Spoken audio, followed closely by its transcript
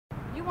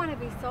You want to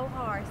be so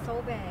hard,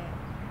 so bad.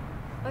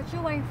 But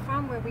you ain't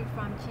from where we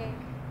from, chick.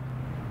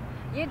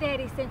 Your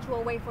daddy sent you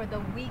away for the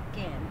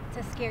weekend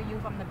to scare you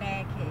from the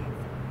bad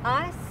kids.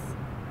 Us,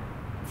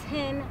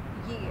 10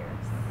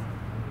 years.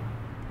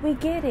 We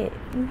get it.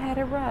 You had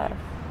it rough.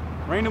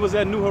 Raina was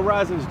at New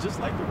Horizons just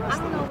like the rest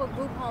I don't of know them. what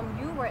group home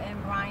you were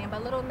in, Brian,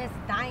 but little Miss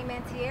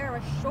Diamond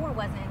Tiara sure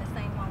wasn't in the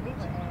same one we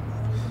were at.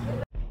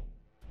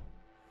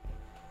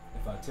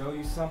 If I tell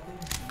you something,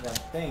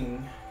 that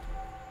thing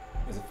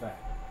is a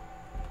fact.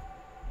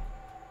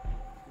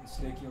 You can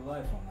stake your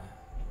life on that.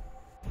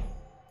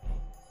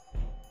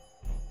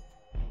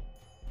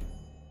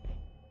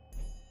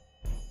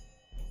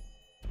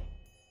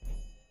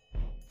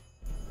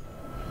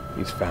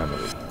 He's family.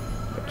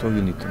 That's all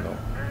you need to know.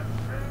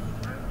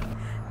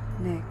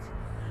 Nick,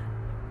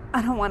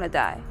 I don't want to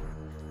die.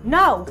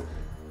 No!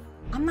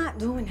 I'm not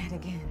doing that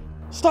again.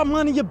 Stop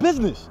minding your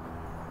business.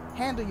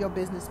 Handle your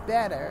business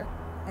better,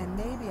 and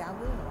maybe I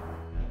will.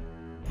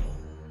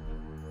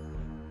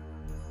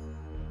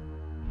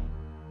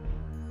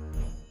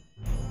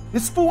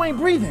 This fool ain't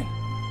breathing.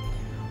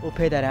 We'll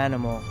pay that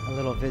animal a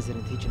little visit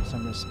and teach him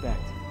some respect.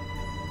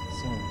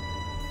 Soon.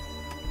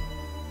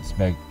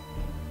 Respect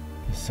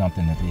is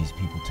something that these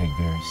people take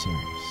very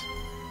serious.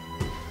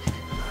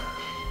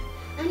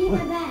 I need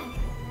my bag.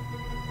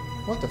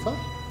 What the fuck?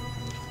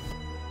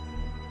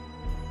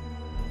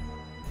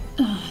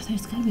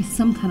 There's gotta be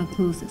some kind of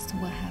clues as to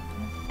what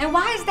happened. And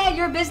why is that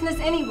your business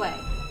anyway?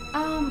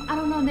 I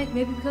don't know, Nick.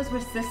 Maybe because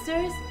we're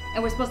sisters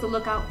and we're supposed to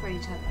look out for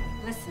each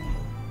other. Listen,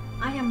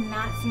 I am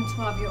not some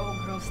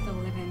 12-year-old girl still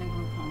living in a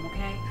group home,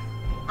 okay?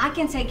 I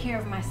can take care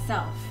of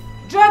myself.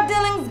 Drug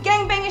dealings,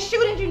 gangbanging,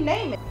 shootings, you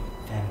name it.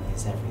 Family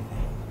is everything.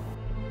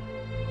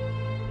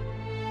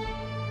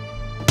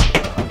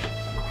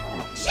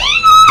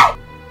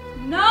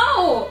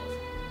 No!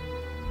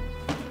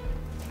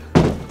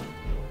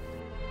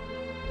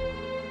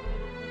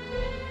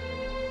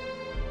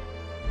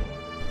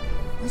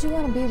 What'd you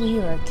want to be when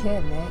you were a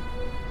kid, Nick?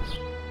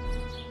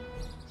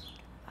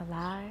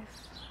 Alive?